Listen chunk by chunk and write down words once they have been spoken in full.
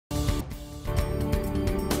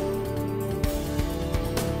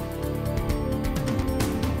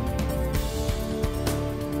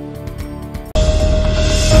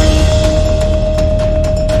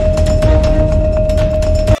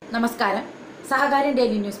സഹകാര്യം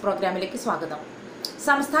daily news പ്രോഗ്രാമിലേക്ക് സ്വാഗതം.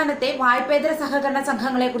 സംസ്ഥാനത്തെ വായ്പേതര സഹകരണ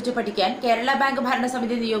സംഘങ്ങളെക്കുറിച്ച് പഠിക്കാൻ കേരള ബാങ്ക്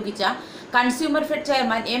ഭരണസമിതി നിയോഗിച്ച കൺസ്യൂമർ ഫെഡ്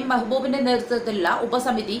ചെയർമാൻ എം മെഹബൂബിന്റെ നേതൃത്വത്തിലുള്ള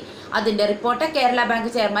ഉപസമിതി അതിന്റെ report Kerala bank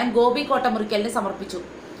chairman Gopi കോട്ടമുറിക്കലിന് സമർപ്പിച്ചു.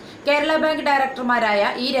 Kerala bank ഡയറക്ടർമാരായ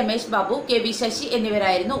E Ramesh Babu, K V Sasi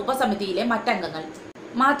എന്നിവരായിരുന്നു ഉപസമിതിയിലെ മറ്റംഗങ്ങൾ.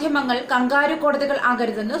 മാധ്യമങ്ങൾ കങ്കാരു കോടതികൾ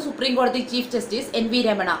ആകരുതെന്ന് സുപ്രീം കോടതി chief justice N V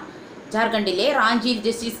Ramana. ജാർഖണ്ഡിലെ റാഞ്ചിയിൽ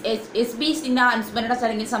ജസ്റ്റിസ് എസ് ബി സിൻഹ അനുസ്മരണ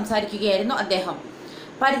ചടങ്ങിൽ സംസാരിക്കുകയായിരുന്നു അദ്ദേഹം.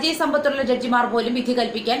 പരിചയസമ്പത്തുള്ള ജഡ്ജിമാർ പോലും വിധി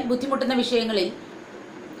കൽപ്പിക്കാൻ ബുദ്ധിമുട്ടുന്ന വിഷയങ്ങളിൽ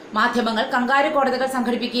മാധ്യമങ്ങൾ കങ്കാരു കോടതികൾ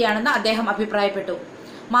സംഘടിപ്പിക്കുകയാണെന്ന് അദ്ദേഹം അഭിപ്രായപ്പെട്ടു.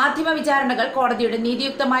 മാധ്യമ വിചാരണകൾ കോടതിയുടെ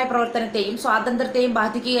നീതിയുക്തമായ പ്രവർത്തനത്തെയും സ്വാതന്ത്ര്യത്തെയും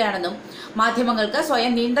ബാധിക്കുകയാണെന്നും മാധ്യമങ്ങൾക്ക്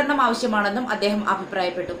സ്വയം നിയന്ത്രണം ആവശ്യമാണെന്നും അദ്ദേഹം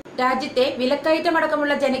അഭിപ്രായപ്പെട്ടു. രാജ്യത്തെ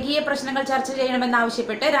വിലക്കയറ്റമടക്കമുള്ള ജനകീയ പ്രശ്നങ്ങൾ ചർച്ച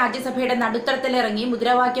ചെയ്യണമെന്നാവശ്യപ്പെട്ട് രാജ്യസഭയുടെ നടുത്തളത്തിലിറങ്ങി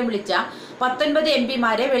മുദ്രാവാക്യം വിളിച്ച 19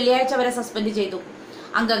 എംപിമാരെ വെള്ളിയാഴ്ച വരെ സസ്പെൻഡ് ചെയ്തു.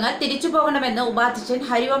 അംഗങ്ങൾ തിരിച്ചുപോകണമെന്ന് ഉപാധ്യക്ഷൻ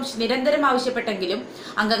ഹരിവംശ് നിരന്തരം ആവശ്യപ്പെട്ടെങ്കിലും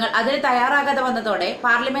അംഗങ്ങൾ അതിന് തയ്യാറാകാതെ വന്നതോടെ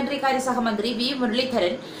പാർലമെന്ററി കാര്യ സഹമന്ത്രി വി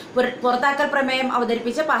മുരളീധരൻ പുറത്താക്കൽ പ്രമേയം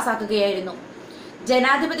അവതരിപ്പിച്ച് പാസാക്കുകയായിരുന്നു.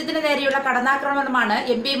 ജനാധിപത്യത്തിന് നേരെയുള്ള കടന്നാക്രമണമാണ്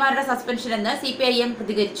എംപിമാരുടെ സസ്പെൻഷനെന്ന് CPIM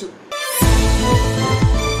പ്രതികരിച്ചു.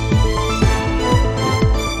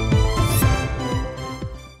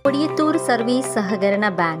 കൊടിയത്തൂർ സർവീസ് സഹകരണ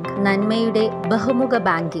ബാങ്ക് നന്മയുടെ ബഹുമുഖ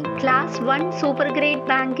ബാങ്കിംഗ്. ക്ലാസ് 1 സൂപ്പർ ഗ്രേഡ്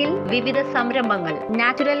ബാങ്കിൽ വിവിധ സംരംഭങ്ങൾ: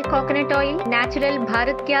 natural coconut oil, natural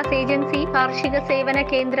Bharat gas agency, കാർഷിക സേവന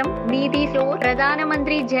കേന്ദ്രം, നീതി സ്റ്റോർ,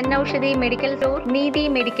 പ്രധാനമന്ത്രി ജൻ ഔഷധി മെഡിക്കൽ സ്റ്റോർ, നീതി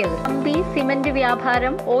മെഡിക്കൽ, അമ്പി സിമന്റ്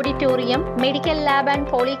വ്യാപാരം, auditorium, medical lab and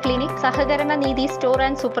polyclinic, സഹകരണ നീതി store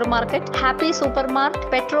and super market, happy super mart,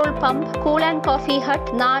 petrol pump, cool and coffee hut,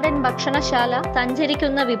 നാടൻ ഭക്ഷണശാല,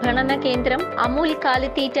 സഞ്ചരിക്കുന്ന വിപണന കേന്ദ്രം, അമൂൽ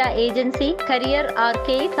കാലിത്തീറ്റ ഏജൻസി, കരിയർ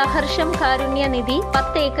ആർക്കേഡ്, സഹർഷം കാരുണ്യ നിധി,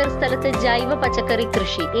 10 ഏക്കർ സ്ഥലത്ത് ജൈവ പച്ചക്കറി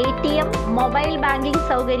കൃഷി, ATM, മൊബൈൽ ബാങ്കിംഗ്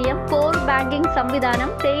സൗകര്യം, കോർ ബാങ്കിംഗ് സംവിധാനം,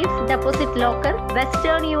 safe deposit locker,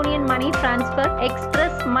 western union money transfer,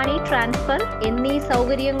 express money transfer എന്നീ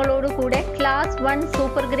സൗകര്യങ്ങളോടുകൂടെ ക്ലാസ് 1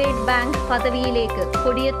 സൂപ്പർ ഗ്രേഡ് ബാങ്ക് പദവിയിലേക്ക്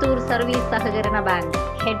കൊടിയത്തൂർ സർവീസ് സഹകരണ bank.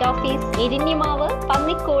 Head office Erinjimavu,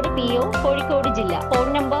 Pannikode PO, Kozhikode ജില്ല. Phone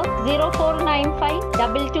number 0495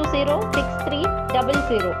 220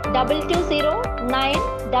 6300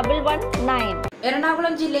 2209119.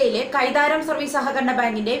 എറണാകുളം ജില്ലയിലെ കൈതാരം സർവീസ് സഹകരണ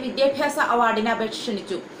ബാങ്കിന്റെ വിദ്യാഭ്യാസ അവാർഡിന് അപേക്ഷ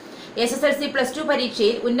ക്ഷണിച്ചു. SSLC +2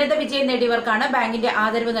 പരീക്ഷയിൽ ഉന്നത വിജയം നേടിയവർക്കാണ് ബാങ്കിന്റെ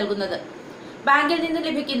ആദരവ് നൽകുന്നത്. ബാങ്കിൽ നിന്ന്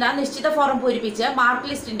ലഭിക്കുന്ന നിശ്ചിത ഫോറം പൂരിപ്പിച്ച് മാർക്ക്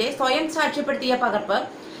ലിസ്റ്റിന്റെ സ്വയം സാക്ഷ്യപ്പെടുത്തിയ പകർപ്പ്,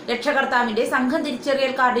 രക്ഷകർത്താവിന്റെ സംഘം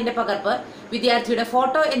തിരിച്ചറിയൽ കാർഡിന്റെ പകർപ്പ്, വിദ്യാർത്ഥിയുടെ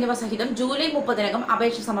ഫോട്ടോ എന്നിവ സഹിതം ജൂലൈ 30-നകം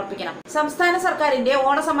അപേക്ഷ സമർപ്പിക്കണം. സംസ്ഥാന സർക്കാരിന്റെ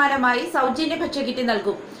ഓണസമ്മാനമായി സൗജന്യ ഭക്ഷ്യകിറ്റ്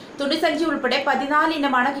നൽകും. തുണിസഞ്ചി ഉൾപ്പെടെ 14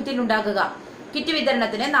 ഇനമാണ് കിറ്റിലുണ്ടാകുക. കിറ്റ്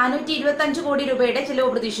വിതരണത്തിന് 425 കോടി രൂപയുടെ ചിലവ്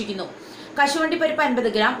പ്രതീക്ഷിക്കുന്നു. കശുവണ്ടി പരിപ്പ് 50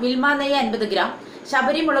 ഗ്രാം, മിൽമ നെയ്യ് 50 ഗ്രാം,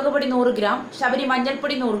 ശബരി മുളകുപൊടി 100 ഗ്രാം, ശബരി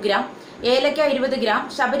മഞ്ഞൾപ്പൊടി 100 ഗ്രാം, ഏലക്ക 20 ഗ്രാം,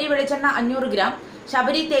 ശബരി വെളിച്ചെണ്ണ 500 ഗ്രാം,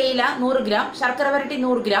 ശബരി തേയില 100 ഗ്രാം, ശർക്കര വരട്ടി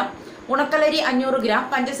 100 ഗ്രാം, ഉണക്കലരി 500 ഗ്രാം,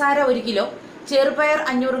 പഞ്ചസാര 1 കിലോ, ചെറുപയർ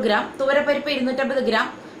 500 ഗ്രാം, തുവരപ്പരിപ്പ് 250 ഗ്രാം,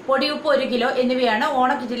 പൊടിയുപ്പ് 1 കിലോ എന്നിവയാണ്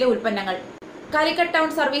ഓണക്കിറ്റിലെ ഉൽപ്പന്നങ്ങൾ. കാലിക്കറ്റ് ടൗൺ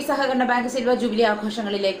സർവീസ് സഹകരണ ബാങ്ക് സിൽവർ ജൂബിലി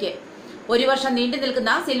ആഘോഷങ്ങളിലേക്ക്. ഒരു വർഷം നീണ്ടു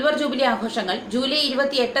നിൽക്കുന്ന സിൽവർ ജൂബിലി ആഘോഷങ്ങൾ ജൂലൈ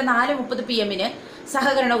 28 4:30 PM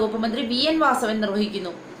സഹകരണ വകുപ്പ് മന്ത്രി VN വാസവൻ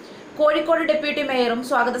നിർവഹിക്കുന്നു. കോഴിക്കോട് ഡെപ്യൂട്ടി മേയറും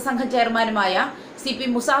സ്വാഗത സംഘം ചെയർമാനുമായ CP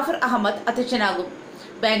മുസാഫിർ അഹമ്മദ് അധ്യക്ഷനാകും.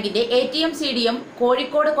 ബാങ്കിന്റെ ATM CDM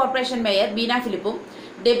Kozhikode corporation mayor Beena ഫിലിപ്പും,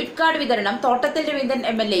 debit card വിതരണം Thottathil Raveendran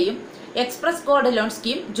MLAയും, express gold loan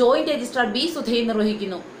scheme joint registrar B സുധയും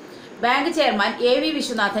നിർവഹിക്കുന്നു. ബാങ്ക് ചെയർമാൻ AV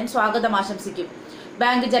വിശ്വനാഥൻ സ്വാഗതം ആശംസിക്കും.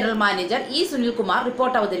 Bank general manager E Sunilkumar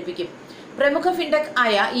report അവതരിപ്പിക്കും. പ്രമുഖ ഫിൻടെക്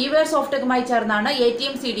ആയ ഈവേർ സോഫ്റ്റ്ടെക്കുമായി ചേർന്നാണ്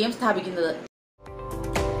ATM CDM സ്ഥാപിക്കുന്നത്.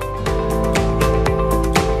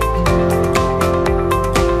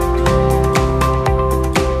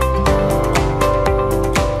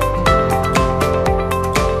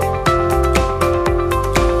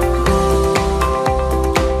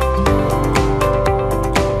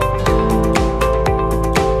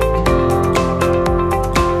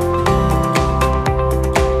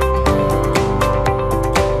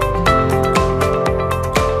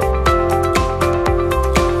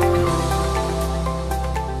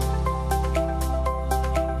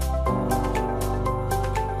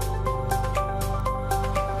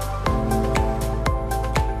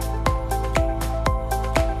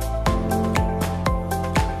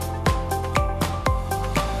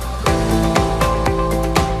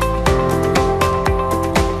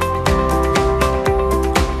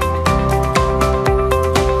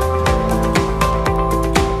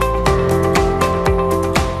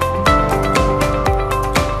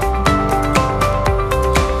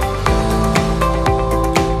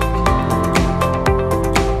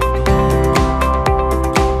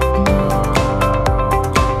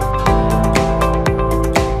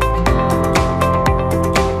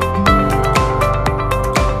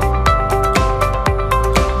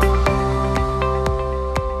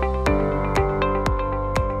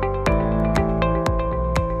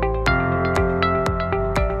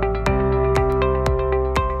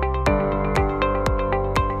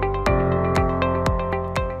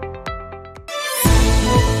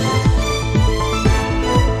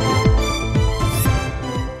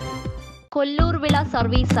 കൊല്ലൂർ വിള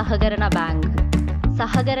സർവീസ് സഹകരണ ബാങ്ക്.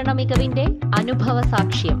 സഹകരണ മികവിന്റെ അനുഭവ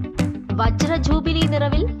സാക്ഷ്യം. വജ്ര ജൂബിലി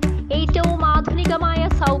നിറവിൽ ഏറ്റവും ആധുനികമായ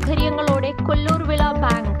സൗകര്യങ്ങളോടെ കൊല്ലൂർ വിള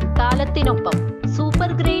ബാങ്ക് കാലത്തിനൊപ്പം. സൂപ്പർ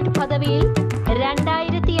ഗ്രേഡ് പദവിയിൽ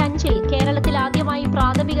 2005 കേരളത്തിൽ ആദ്യമായി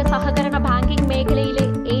പ്രാഥമിക സഹകരണ ബാങ്കിംഗ് മേഖലയിലെ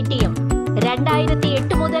ATM.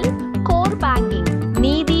 2008 മുതൽ കോർ ബാങ്കിംഗ്,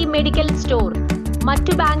 നീതി മെഡിക്കൽ സ്റ്റോർ.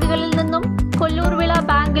 മറ്റു ബാങ്കുകളിൽ നിന്നും കൊല്ലൂർ വിള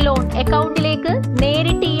ബാങ്ക് ലോൺ അക്കൗണ്ടിലേക്ക്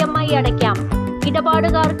നേരിട്ട് EMI അടയ്ക്കാം.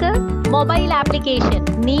 ഇടപാടുകാർക്ക് മൊബൈൽ ആപ്ലിക്കേഷൻ,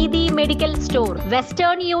 നീതി medical store,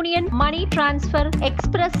 western union money transfer,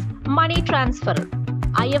 express money transfer.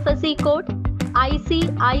 IFSC code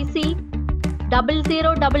ICIC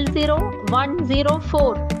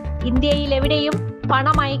 00000104. ഇന്ത്യയിൽ എവിടെയും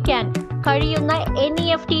പണം അയക്കാൻ കഴിയുന്ന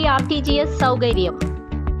NEFT RTGS സൗകര്യം.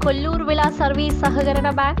 കൊല്ലൂർ വിള സർവീസ് സഹകരണ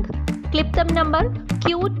bank, ക്ലിപ്തം number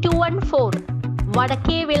Q214,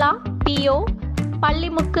 Vadakkevila PO,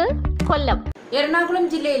 Pallimukku, കൊല്ലം. എറണാകുളം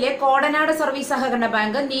ജില്ലയിലെ കോടനാട് സർവീസ് സഹകരണ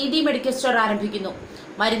ബാങ്ക് നീതി മെഡിക്കൽ സ്റ്റോർ ആരംഭിക്കുന്നു.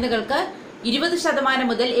 മരുന്നുകൾക്ക് 20%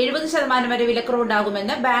 മുതൽ 70% വരെ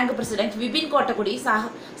വിലക്കുറവുണ്ടാകുമെന്ന് ബാങ്ക് പ്രസിഡന്റ് വിപിൻ കോട്ടക്കുടി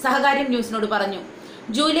സഹകാര്യം ന്യൂസിനോട് പറഞ്ഞു.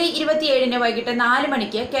 ജൂലൈ 27 വൈകിട്ട് 4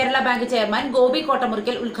 മണിക്ക് കേരള ബാങ്ക് ചെയർമാൻ ഗോപി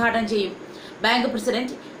കോട്ടമുറിക്കൽ ഉദ്ഘാടനം ചെയ്യും. Bank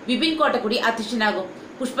president Vipin Kottakudi അധ്യക്ഷനാകും.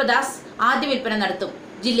 പുഷ്പദാസ് ആദ്യ വിൽപ്പന നടത്തും.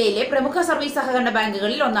 ജില്ലയിലെ പ്രമുഖ സർവീസ് സഹകരണ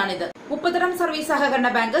ബാങ്കുകളിൽ ഒന്നാണിത്. മുപ്പത്തടം സർവീസ് സഹകരണ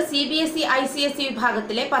ബാങ്ക് CBSE ICSE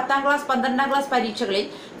വിഭാഗത്തിലെ 10ാം ക്ലാസ് 12ാം ക്ലാസ് പരീക്ഷകളിൽ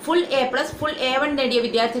ഫുൾ A+, ഫുൾ A1 നേടിയ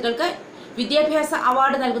വിദ്യാർത്ഥികൾക്ക് വിദ്യാഭ്യാസ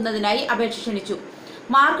അവാർഡ് നൽകുന്നതിനായി അപേക്ഷ ക്ഷണിച്ചു.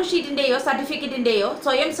 മാർക്ക് ഷീറ്റിന്റെയോ സർട്ടിഫിക്കറ്റിന്റെയോ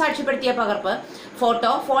സ്വയം സാക്ഷ്യപ്പെടുത്തിയ പകർപ്പ്,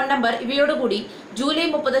 ഫോട്ടോ, ഫോൺ നമ്പർ ഇവയോടുകൂടി ജൂലൈ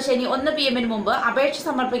 30 ശനി 1 PM മുമ്പ് അപേക്ഷ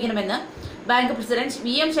സമർപ്പിക്കണമെന്ന് bank president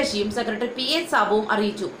VM ശശിയും secretary PH സാബുവും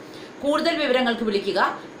അറിയിച്ചു. കൂടുതൽ വിവരങ്ങൾക്ക് വിളിക്കുക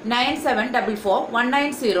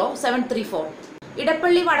 9744190734.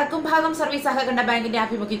 ഇടപ്പള്ളി വടക്കുംഭാഗം സർവീസ് സഹകരണ ബാങ്കിന്റെ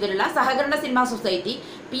ആഭിമുഖ്യത്തിലുള്ള സഹകരണ സിനിമാ സൊസൈറ്റി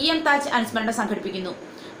PM താജ് അനുസ്മരണ സംഘടിപ്പിക്കുന്നു.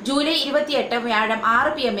 ജൂലൈ 28 വ്യാഴം 6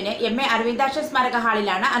 PM MA അരവിന്ദാക്ഷൻ സ്മാരക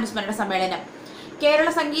ഹാളിലാണ് അനുസ്മരണ സമ്മേളനം. Kerala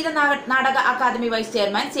Sangeetha Nataka academy vice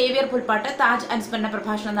chairman Xavier Pulpattu Taj അനുസ്മരണ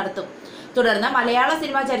പ്രഭാഷണം നടത്തും. തുടർന്ന് മലയാള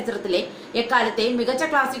സിനിമാ ചരിത്രത്തിലെ എക്കാലത്തെയും മികച്ച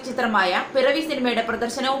ക്ലാസിക് ചിത്രമായ പിറവി സിനിമയുടെ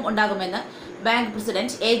പ്രദർശനവും ഉണ്ടാകുമെന്ന് ബാങ്ക്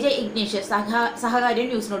പ്രസിഡന്റ് AJ ഇഗ്നേഷ്യസ് സഹകാര്യം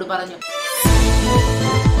ന്യൂസിനോട് പറഞ്ഞു.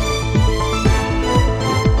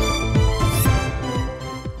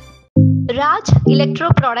 Raj electro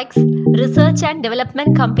products research and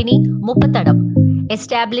development company, Muppathadam.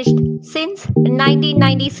 Established since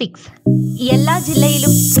 1996. എല്ലാ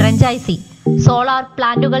ജില്ലയിലും ഫ്രാഞ്ചൈസി സോളാർ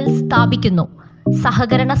പ്ലാന്റുകൾ സ്ഥാപിക്കുന്നു.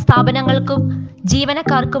 സഹകരണ സ്ഥാപനങ്ങൾക്കും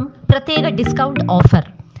ജീവനക്കാർക്കും പ്രത്യേക ഡിസ്കൗണ്ട് ഓഫർ.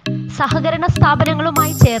 സഹകരണ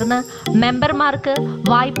സ്ഥാപനങ്ങളുമായി ചേർന്ന് മെമ്പർമാർക്ക്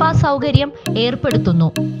വായ്പാ സൗകര്യം ഏർപ്പെടുത്തുന്നു.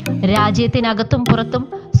 രാജ്യത്തിനകത്തും പുറത്തും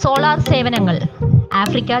സോളാർ സേവനങ്ങൾ.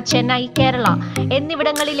 ആഫ്രിക്ക, ചെന്നൈ, കേരള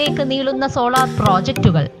എന്നിവിടങ്ങളിലേക്ക് നീളുന്ന സോളാർ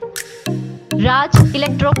പ്രോജക്റ്റുകൾ. Raj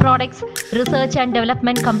electro products research and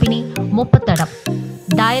development company, Muppathadam.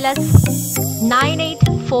 Dial us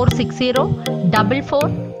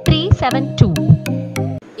 9846044372.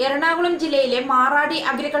 Ernakulam ജില്ലയിലെ മാറാടി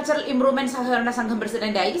അഗ്രികൾച്ചറൽ ഇംപ്രൂവ്മെന്റ് സഹകരണ സംഘം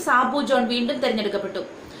പ്രസിഡന്റായി സാബു ജോൺ വീണ്ടും തെരഞ്ഞെടുക്കപ്പെട്ടു.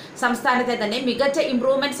 സംസ്ഥാനത്തെ തന്നെ മികച്ച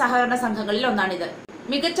ഇംപ്രൂവ്മെന്റ് സഹകരണ സംഘങ്ങളിൽ ഒന്നാണിത്.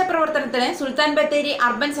 മികച്ച പ്രവർത്തനത്തിന് സുൽത്താൻ ബത്തേരി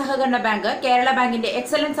അർബൻ സഹകരണ ബാങ്ക് കേരള ബാങ്കിന്റെ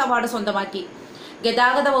എക്സലൻസ് അവാർഡ് സ്വന്തമാക്കി.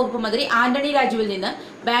 ഗതാഗത വകുപ്പ് മന്ത്രി ആന്റണി രാജുവിൽ നിന്ന്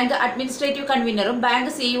ബാങ്ക് അഡ്മിനിസ്ട്രേറ്റീവ് കൺവീനറും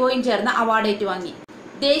ബാങ്ക് CEOയും ചേർന്ന് അവാർഡ് ഏറ്റുവാങ്ങി.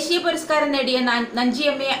 ദേശീയ പുരസ്കാരം നേടിയ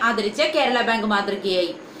നഞ്ചിയമ്മയെ ആദരിച്ച് കേരള ബാങ്ക്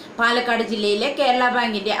മാതൃകയായി. പാലക്കാട് ജില്ലയിലെ കേരള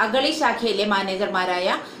ബാങ്കിന്റെ അഗളി ശാഖയിലെ മാനേജർമാരായ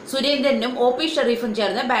സുരേന്ദ്രനും OP ഷെറീഫും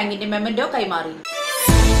ചേർന്ന് ബാങ്കിന്റെ മെമ്മന്റോ കൈമാറി.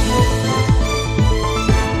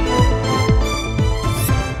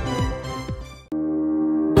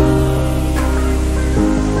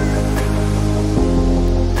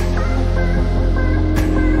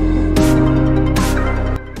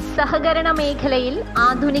 സഹകരണ മേഖലയിൽ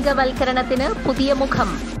ആധുനികവൽക്കരണത്തിന് പുതിയ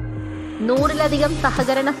മുഖം. 100-ലധികം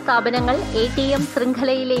സഹകരണ സ്ഥാപനങ്ങൾ ATM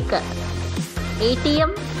ശൃംഖലയിലേക്ക്.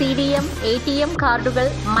 ATM, CDM, ATM കാർഡുകൾ,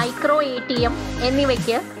 മൈക്രോ ATM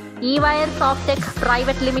എന്നിവയ്ക്ക് E-Wire Softech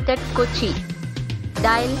private limited, Kochi.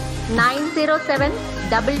 Dial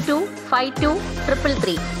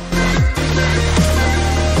 907225233.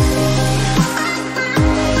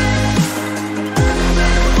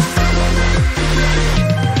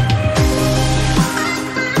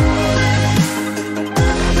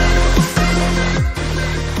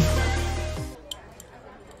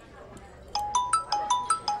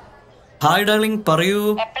 Hi darling, പറയൂ.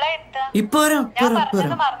 ഇപ്പൊ വരാം.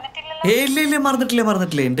 ഇല്ല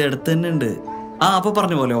മറന്നിട്ടില്ല, എന്റെ അടുത്ത് തന്നെ ഉണ്ട്. അപ്പൊ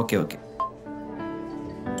പറഞ്ഞ പോലെ. ഓക്കെ.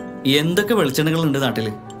 എന്തൊക്കെ വെളിച്ചെണ്ണകൾ ഉണ്ട്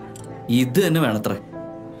നാട്ടില്? ഇത് തന്നെ വേണത്രേ.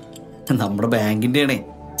 നമ്മുടെ ബാങ്കിന്റെ ആണേ,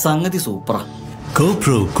 സംഗതി സൂപ്പറാ.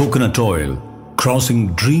 Cooperative coconut oil, crossing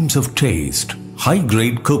dreams of taste.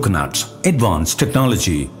 High-grade coconuts, advanced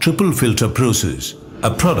technology, triple filter process.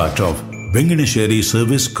 A product of Venganesheri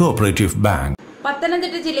Service Cooperative Bank.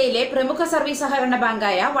 Pathanamthitta ജില്ലയിലെ പ്രമുഖ സർവീസ് സഹകരണ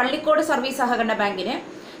ബാങ്കായ വള്ളിക്കോട് സർവീസ് സഹകരണ ബാങ്കിന്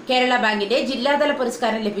കേരള ബാങ്കിന്റെ ജില്ലാതല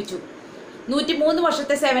പുരസ്കാരം ലഭിച്ചു. 103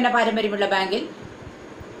 വർഷത്തെ സേവന പാരമ്പര്യമുള്ള ബാങ്കിൽ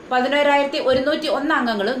 11,101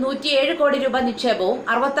 അംഗങ്ങളും 107 കോടി രൂപ നിക്ഷേപവും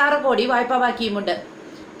 66 കോടി വായ്പാ ബാക്കിയുമുണ്ട്.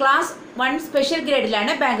 ക്ലാസ് 1 സ്പെഷ്യൽ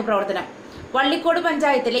ഗ്രേഡിലാണ് ബാങ്ക് പ്രവർത്തനം. വള്ളിക്കോട്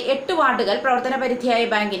പഞ്ചായത്തിലെ 8 വാർഡുകൾ പ്രവർത്തന പരിധിയായ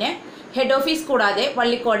ബാങ്കിന് ഹെഡ് ഓഫീസ് കൂടാതെ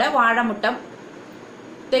വള്ളിക്കോട്, വാഴമുട്ടം,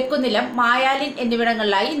 തെക്കുനിലം, മായാലിൻ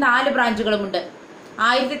എന്നിവിടങ്ങളിലായി 4 ബ്രാഞ്ചുകളുമുണ്ട്.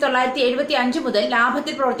 1975 മുതൽ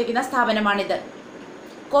ലാഭത്തിൽ പ്രവർത്തിക്കുന്ന സ്ഥാപനമാണിത്.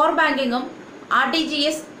 കോർ ബാങ്കിങ്ങും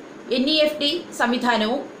RTGS, NEFT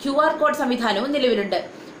സംവിധാനവും QR കോഡ് സംവിധാനവും നിലവിലുണ്ട്.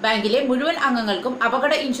 ബാങ്കിലെ മുഴുവൻ അംഗങ്ങൾക്കും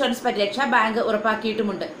അപകട ഇൻഷുറൻസ് പരിരക്ഷ ബാങ്ക്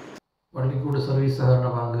ഉറപ്പാക്കിയിട്ടുമുണ്ട്. വള്ളിക്കോട് സർവീസ്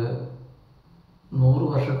സഹകരണ ബാങ്ക് 100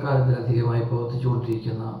 വർഷക്കാലത്തിലധികമായി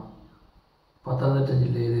പ്രവർത്തിച്ചുകൊണ്ടിരിക്കുന്ന പത്തനംതിട്ട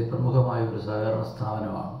ജില്ലയിലെ പ്രമുഖമായ ഒരു സഹകരണ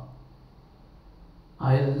സ്ഥാപനമാണ്.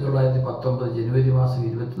 1919 ജനുവരി മാസം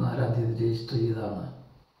 24-ാം തീയതി രജിസ്റ്റർ ചെയ്താണ്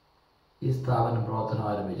ഈ സ്ഥാപനം പ്രവർത്തനം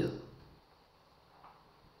ആരംഭിച്ചത്.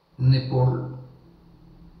 ഇന്നിപ്പോൾ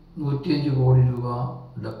 105 കോടി രൂപ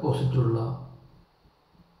ഡെപ്പോസിറ്റുള്ള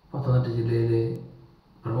പത്തനംതിട്ട ജില്ലയിലെ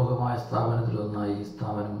പ്രമുഖമായ സ്ഥാപനത്തിലൊന്നായി ഈ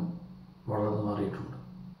സ്ഥാപനം വളർന്നു മാറിയിട്ടുണ്ട്.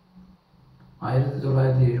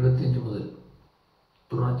 1975 മുതൽ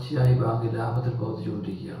തുടർച്ചയായി ബാങ്ക് ലാഭത്തിൽ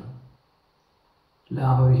പ്രവർത്തിച്ചുകൊണ്ടിരിക്കുകയാണ്.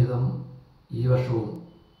 ലാഭവിഹിതം ഈ വർഷവും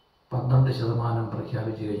 12%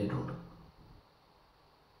 പ്രഖ്യാപിച്ചു കഴിഞ്ഞിട്ടുണ്ട്.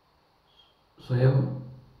 സ്വയം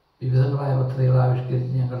വിവിധങ്ങളായ പദ്ധതികൾ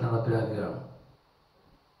ആവിഷ്കരിച്ച് ഞങ്ങൾ നടപ്പിലാക്കുകയാണ്.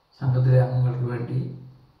 സംഘത്തിലെ അംഗങ്ങൾക്ക് വേണ്ടി,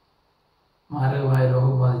 മാരകമായ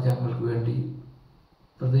രോഗം ബാധിച്ച അംഗങ്ങൾക്ക് വേണ്ടി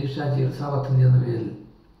പ്രതീക്ഷാ ചികിത്സാ പദ്ധതി എന്ന പേരിൽ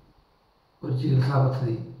ഒരു ചികിത്സാ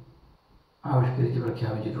പദ്ധതി ആവിഷ്കരിച്ച്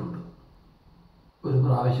പ്രഖ്യാപിച്ചിട്ടുണ്ട്. ഒരു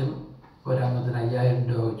പ്രാവശ്യം ഒരംഗത്തിന് 5000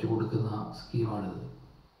 രൂപ വെച്ച് കൊടുക്കുന്ന സ്കീമാണിത്.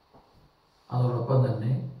 അതോടൊപ്പം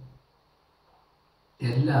തന്നെ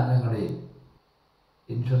എല്ലാ അംഗങ്ങളെയും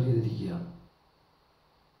ഇൻഷുർ ചെയ്തിരിക്കുകയാണ്.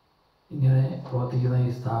 ഇങ്ങനെ പ്രവർത്തിക്കുന്ന ഈ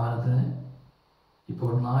സ്ഥാപനത്തിന്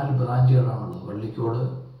ഇപ്പോൾ 4 ബ്രാഞ്ചുകളാണുള്ളത്. വള്ളിക്കോട്,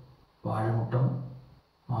 വാഴമുട്ടം,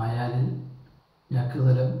 മായാലിൽ,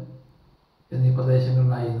 ഞക്കുതലം എന്നീ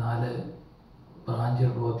പ്രദേശങ്ങളിലായി 4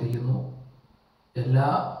 ബ്രാഞ്ചുകൾ പ്രവർത്തിക്കുന്നു. എല്ലാ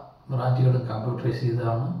ബ്രാഞ്ചുകളും കമ്പ്യൂട്ടറൈസ്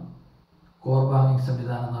ചെയ്താണ്. കോർ ബാങ്കിങ്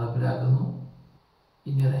സംവിധാനം നടപ്പിലാക്കുന്നു.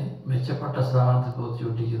 ഇങ്ങനെ മെച്ചപ്പെട്ട സ്ഥാപനത്തിൽ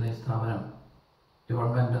പ്രവർത്തിച്ചുകൊണ്ടിരിക്കുന്ന ഈ സ്ഥാപനം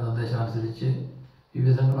ഗവൺമെൻറ് നിർദ്ദേശമനുസരിച്ച്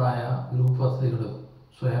വിവിധങ്ങളായ ഗ്രൂപ്പ് പദ്ധതികളും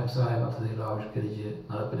സ്വയം സഹായ പദ്ധതികളും ആവിഷ്കരിച്ച്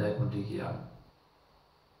നടപ്പിലാക്കിക്കൊണ്ടിരിക്കുകയാണ്.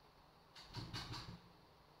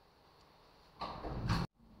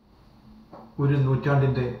 ഒരു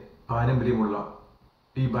നൂറ്റാണ്ടിൻ്റെ പാരമ്പര്യമുള്ള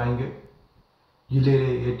ഈ ബാങ്ക്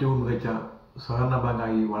ജില്ലയിലെ ഏറ്റവും മികച്ച സഹകരണ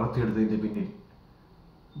ബാങ്കായി വളർത്തിയെടുത്തതിൻ്റെ പിന്നിൽ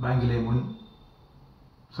ബാങ്കിലെ മുൻ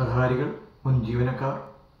സഹകാരികൾ, മുൻ ജീവനക്കാർ,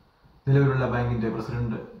 നിലവിലുള്ള ബാങ്കിൻ്റെ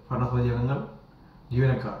പ്രസിഡന്റ്, ഭരണസമിതി അംഗങ്ങൾ,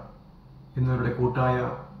 ജീവനക്കാർ എന്നിവരുടെ കൂട്ടായ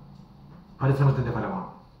പരിശ്രമത്തിൻ്റെ ഫലമാണ്.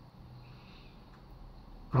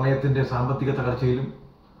 പ്രളയത്തിൻ്റെ സാമ്പത്തിക തകർച്ചയിലും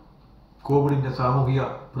കോവിഡിൻ്റെ സാമൂഹിക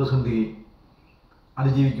പ്രതിസന്ധിയെ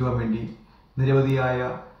അതിജീവിക്കുവാൻ വേണ്ടി നിരവധിയായ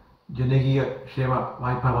ജനകീയ ക്ഷേമ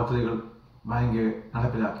വായ്പാ പദ്ധതികൾ ബാങ്ക്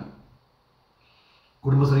നടപ്പിലാക്കി.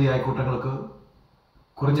 കുടുംബശ്രീ അയൽക്കൂട്ടങ്ങൾക്ക്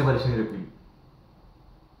കുറഞ്ഞ പലിശ നിരക്കിൽ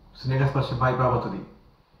സ്നേഹസ്പർശ വായ്പാ പദ്ധതി,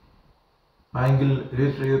 ബാങ്കിൽ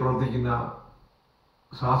രജിസ്റ്റർ ചെയ്ത് പ്രവർത്തിക്കുന്ന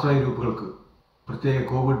സ്വാശ്രയ ഗ്രൂപ്പുകൾക്ക് പ്രത്യേക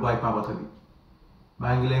കോവിഡ് വായ്പാ പദ്ധതി,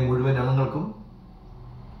 ബാങ്കിലെ മുഴുവൻ അംഗങ്ങൾക്കും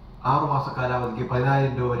 6 മാസ കാലാവധിക്ക്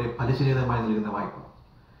 10,000 രൂപ വരെ പലിശരഹിതമായി നൽകുന്ന വായ്പ,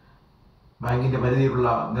 ബാങ്കിൻ്റെ പരിധിയിലുള്ള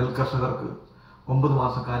നെൽകർഷകർക്ക് 9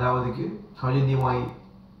 മാസ കാലാവധിക്ക് സൗജന്യമായി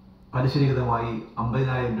പലിശരഹിതമായി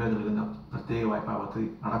 50,000 രൂപ നൽകുന്ന പ്രത്യേക വായ്പാ പദ്ധതി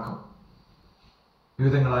അടക്കം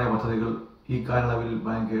വിവിധങ്ങളായ പദ്ധതികൾ ഈ കാലയളവിൽ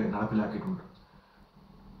ബാങ്ക് നടപ്പിലാക്കിയിട്ടുണ്ട്.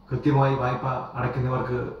 കൃത്യമായി വായ്പ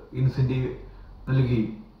അടയ്ക്കുന്നവർക്ക് ഇൻസെൻറ്റീവ് നൽകി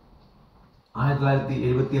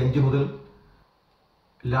 1975 മുതൽ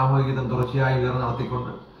ലാഭവിഹിതം തുടർച്ചയായി ഉയർന്നു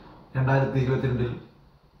നടത്തിക്കൊണ്ട് 2022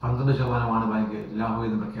 12% ബാങ്ക്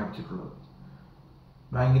ലാഭവിഹിതം പ്രഖ്യാപിച്ചിട്ടുള്ളത്.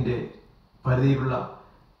 ബാങ്കിൻ്റെ പരിധിയിലുള്ള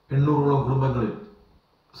 800ഓളം കുടുംബങ്ങളിൽ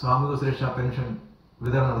സാമൂഹിക സുരക്ഷാ പെൻഷൻ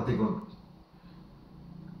വിതരണം നടത്തിക്കൊണ്ട്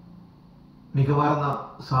മികവാർന്ന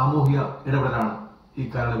സാമൂഹിക ഇടപെടലാണ് ഈ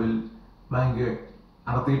കാലയളവിൽ ബാങ്ക്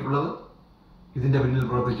നടത്തിയിട്ടുള്ളത്. ഇതിൻ്റെ പിന്നിൽ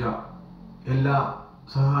പ്രവർത്തിച്ച എല്ലാ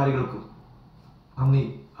സഹകാരികൾക്കും നന്ദി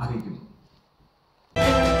അറിയിക്കുന്നു.